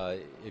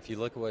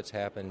what's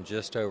happened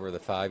just over the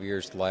 5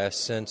 years, the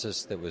last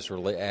census that was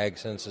ag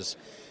census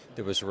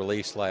that was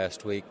released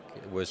last week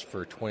was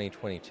for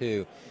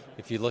 2022.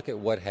 If you look at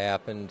what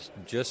happened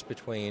just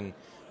between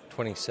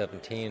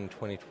 2017 and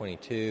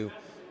 2022,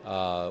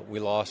 we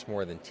lost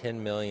more than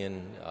 10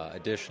 million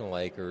additional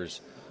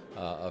acres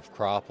of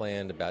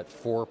cropland, about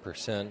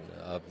 4%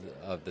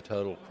 of the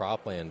total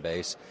cropland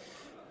base.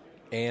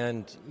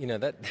 And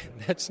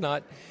that's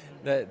not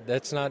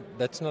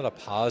a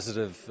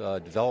positive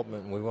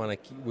development.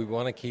 We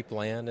want to keep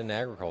land in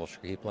agriculture,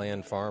 keep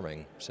land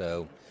farming.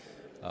 So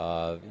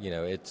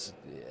it's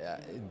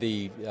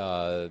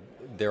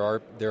there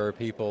are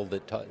people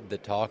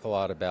that talk a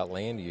lot about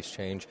land use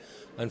change.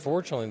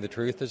 Unfortunately, the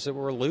truth is that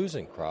we're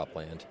losing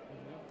cropland.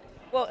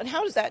 Well, and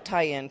how does that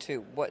tie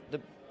into what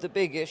the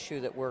big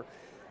issue that we're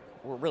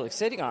really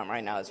sitting on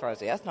right now, as far as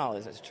the ethanol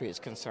industry is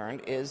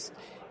concerned, is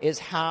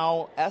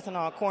how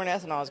corn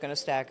ethanol is going to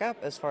stack up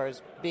as far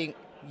as being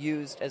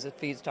used as a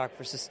feedstock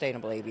for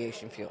sustainable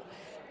aviation fuel.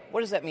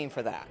 What does that mean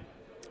for that?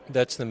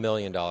 That's the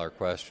million-dollar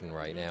question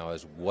right now,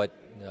 is what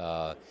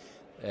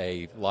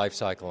a life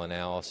cycle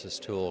analysis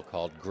tool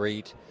called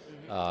GREET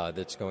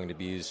that's going to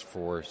be used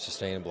for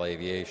sustainable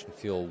aviation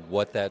fuel,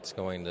 what that's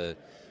going to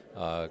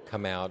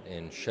come out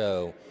and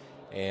show.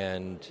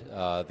 And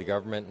the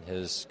government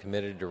has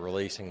committed to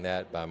releasing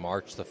that by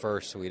March the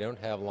 1st, so we don't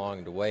have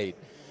long to wait.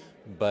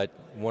 But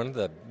one of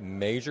the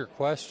major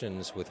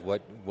questions with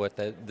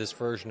this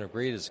version of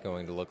GREET is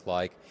going to look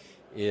like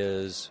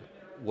is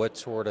what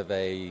sort of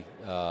an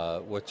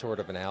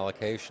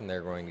allocation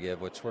they're going to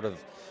give,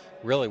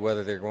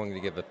 whether they're going to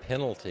give a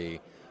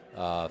penalty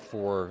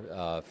for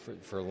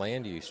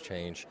land use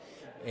change.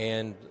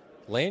 And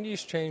land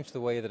use change,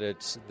 the way that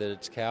it's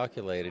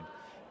calculated,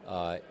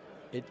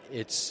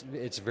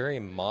 it's very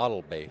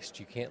model based.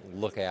 You can't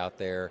look out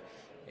there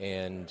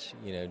and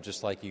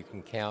just like you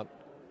can count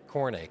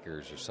corn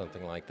acres or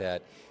something like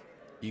that,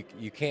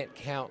 you can't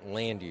count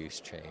land use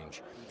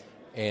change.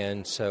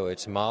 And so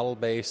it's model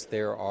based.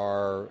 There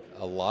are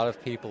a lot of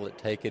people that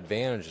take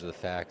advantage of the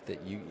fact that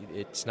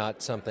it's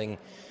not something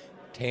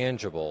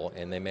tangible,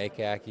 and they make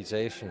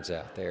accusations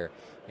out there.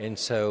 And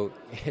so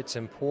it's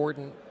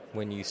important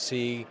when you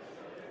see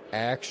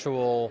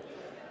actual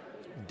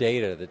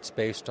data that's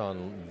based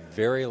on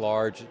very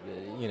large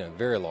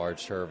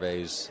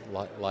surveys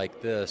like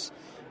this,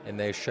 and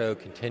they show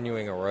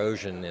continuing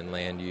erosion in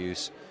land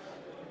use.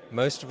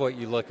 Most of what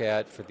you look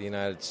at for the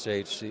United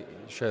States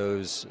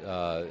shows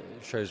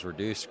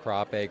reduced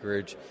crop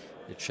acreage.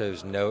 It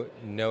shows no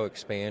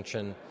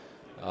expansion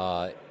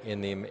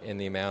in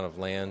the amount of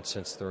land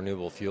since the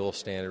renewable fuel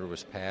standard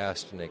was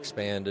passed and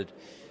expanded.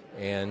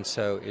 And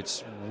so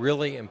it's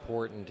really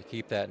important to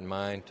keep that in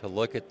mind, to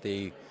look at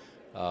the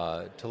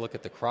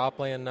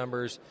cropland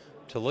numbers,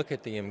 to look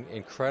at the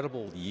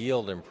incredible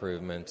yield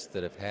improvements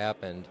that have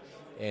happened,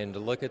 and to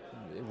look at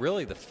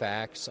really the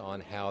facts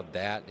on how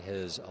that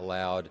has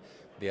allowed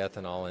the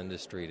ethanol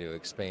industry to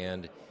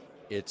expand.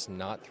 It's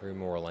not through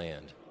more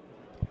land.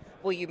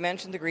 Well, you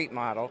mentioned the GREET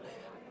model,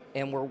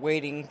 and we're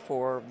waiting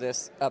for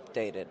this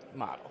updated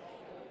model.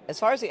 As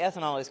far as the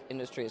ethanol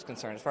industry is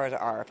concerned, as far as the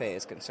RFA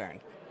is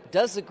concerned,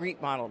 does the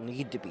GREET model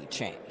need to be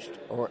changed,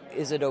 or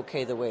is it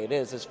okay the way it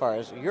is as far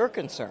as you're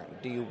concerned?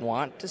 Do you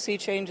want to see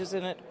changes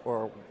in it,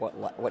 or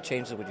what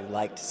changes would you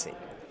like to see?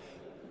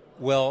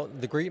 Well,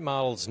 the GREET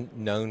model's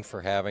known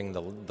for having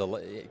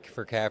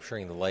for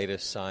capturing the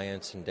latest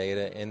science and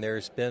data, and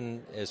there's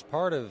been, as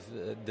part of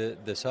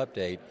this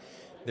update,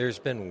 there's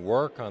been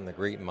work on the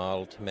GREET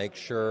model to make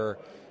sure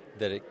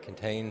that it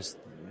contains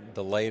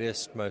the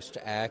latest, most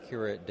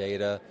accurate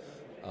data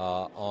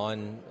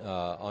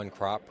on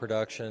crop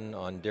production,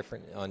 on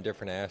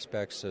different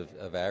aspects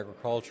of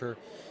agriculture,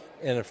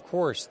 and of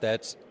course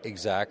that's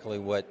exactly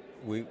what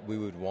we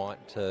would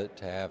want to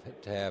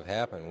have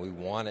happen. We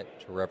want it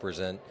to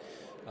represent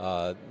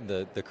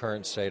the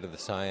current state of the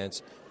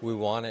science. We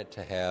want it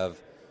to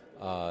have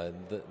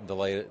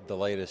the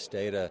latest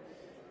data.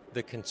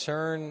 The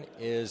concern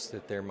is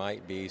that there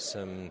might be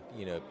some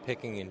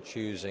picking and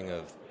choosing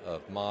of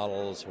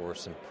models, or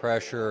some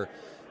pressure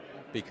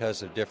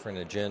because of different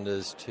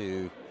agendas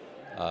to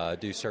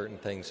do certain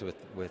things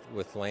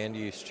with land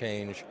use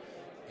change,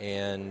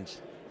 and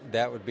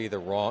that would be the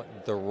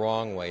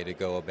wrong way to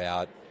go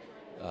about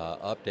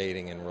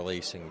updating and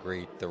releasing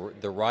GREET.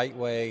 The right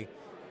way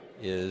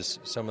is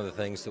some of the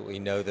things that we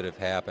know that have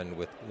happened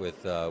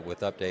with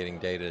updating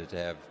data to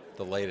have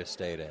the latest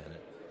data in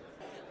it.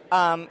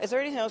 Is there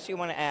anything else you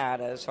want to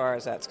add as far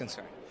as that's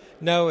concerned?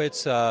 No,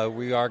 it's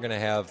we are going to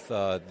have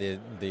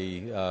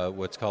the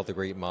what's called the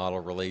GREET model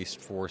released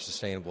for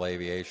sustainable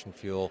aviation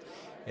fuel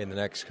in the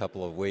next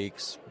couple of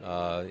weeks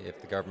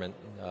if the government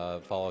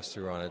follows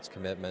through on its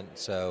commitment.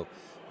 So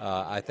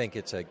I think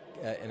it's an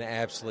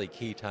absolutely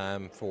key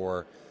time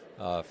for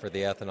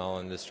the ethanol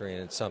industry,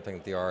 and it's something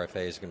that the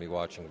RFA is going to be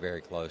watching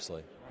very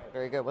closely.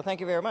 Very good. Well, thank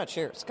you very much.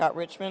 Here, Scott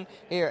Richmond,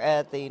 here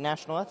at the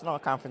National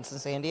Ethanol Conference in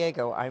San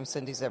Diego. I'm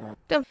Cindy Zimmerman.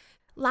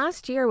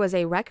 Last year was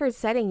a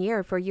record-setting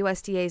year for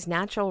USDA's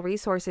Natural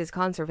Resources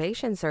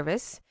Conservation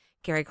Service.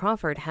 Gary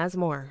Crawford has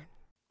more.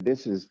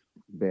 This has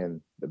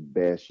been the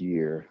best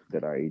year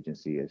that our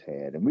agency has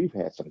had, and we've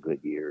had some good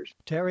years.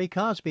 Terry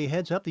Cosby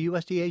heads up the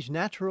USDA's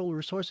Natural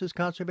Resources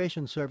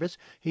Conservation Service.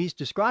 He's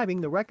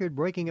describing the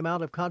record-breaking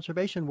amount of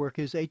conservation work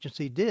his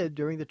agency did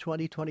during the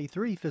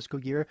 2023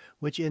 fiscal year,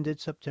 which ended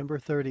September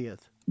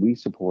 30th. We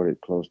supported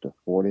close to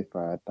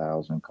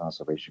 45,000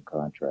 conservation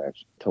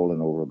contracts,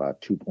 totaling over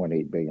about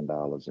 $2.8 billion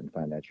in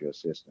financial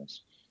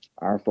assistance.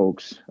 Our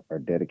folks are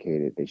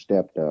dedicated. They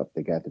stepped up.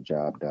 They got the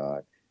job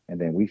done. And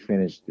then we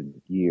finished the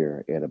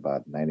year at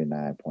about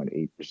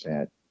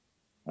 99.8%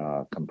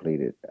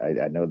 completed.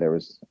 I know there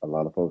was a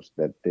lot of folks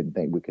that didn't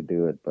think we could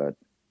do it, but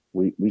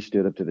we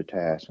stood up to the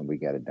task and we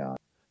got it done.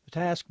 The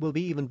task will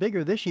be even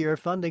bigger this year.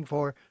 Funding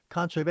for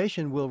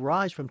conservation will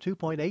rise from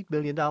 $2.8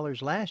 billion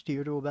last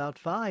year to about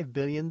 $5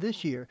 billion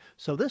this year.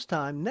 So this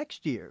time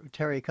next year,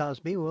 Terry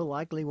Cosby will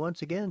likely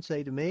once again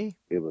say to me,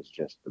 it was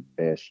just the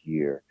best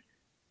year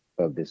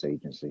of this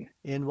agency.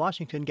 In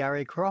Washington,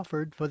 Gary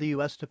Crawford for the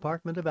U.S.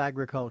 Department of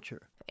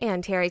Agriculture.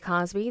 And Terry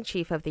Cosby,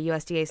 chief of the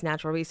USDA's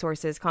Natural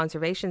Resources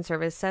Conservation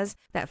Service, says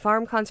that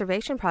farm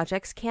conservation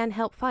projects can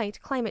help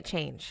fight climate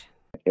change.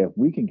 If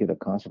we can get a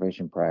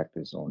conservation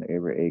practice on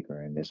every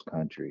acre in this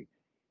country,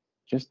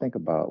 just think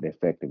about the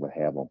effect it would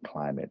have on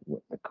climate,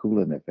 the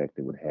cooling effect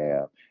it would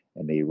have,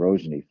 and the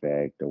erosion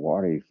effect, the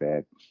water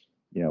effect.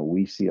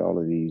 We see all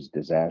of these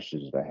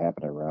disasters that are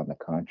happening around the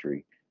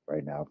country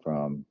right now,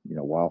 from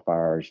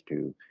wildfires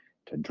to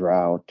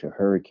drought to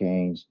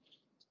hurricanes,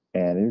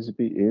 and it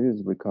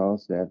is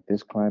because that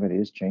this climate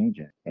is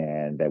changing,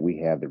 and that we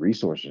have the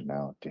resources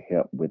now to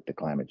help with the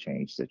climate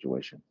change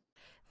situation.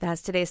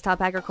 That's today's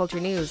top agriculture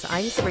news.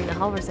 I'm Sabrina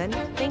Halvorson.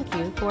 Thank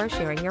you for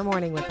sharing your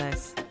morning with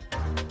us.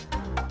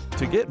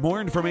 To get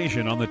more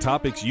information on the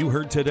topics you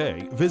heard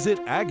today, visit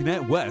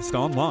AgNet West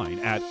online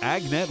at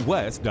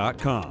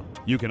agnetwest.com.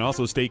 You can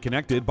also stay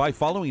connected by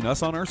following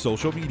us on our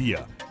social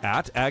media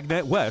at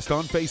AgNet West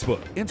on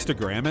Facebook,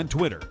 Instagram, and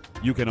Twitter.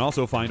 You can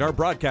also find our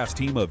broadcast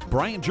team of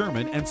Brian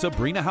German and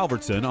Sabrina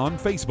Halvorson on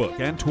Facebook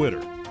and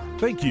Twitter.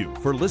 Thank you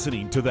for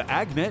listening to the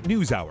AgNet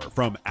News Hour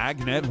from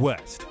AgNet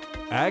West.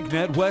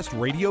 AgNet West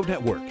Radio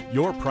Network,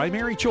 your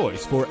primary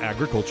choice for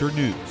agriculture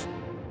news.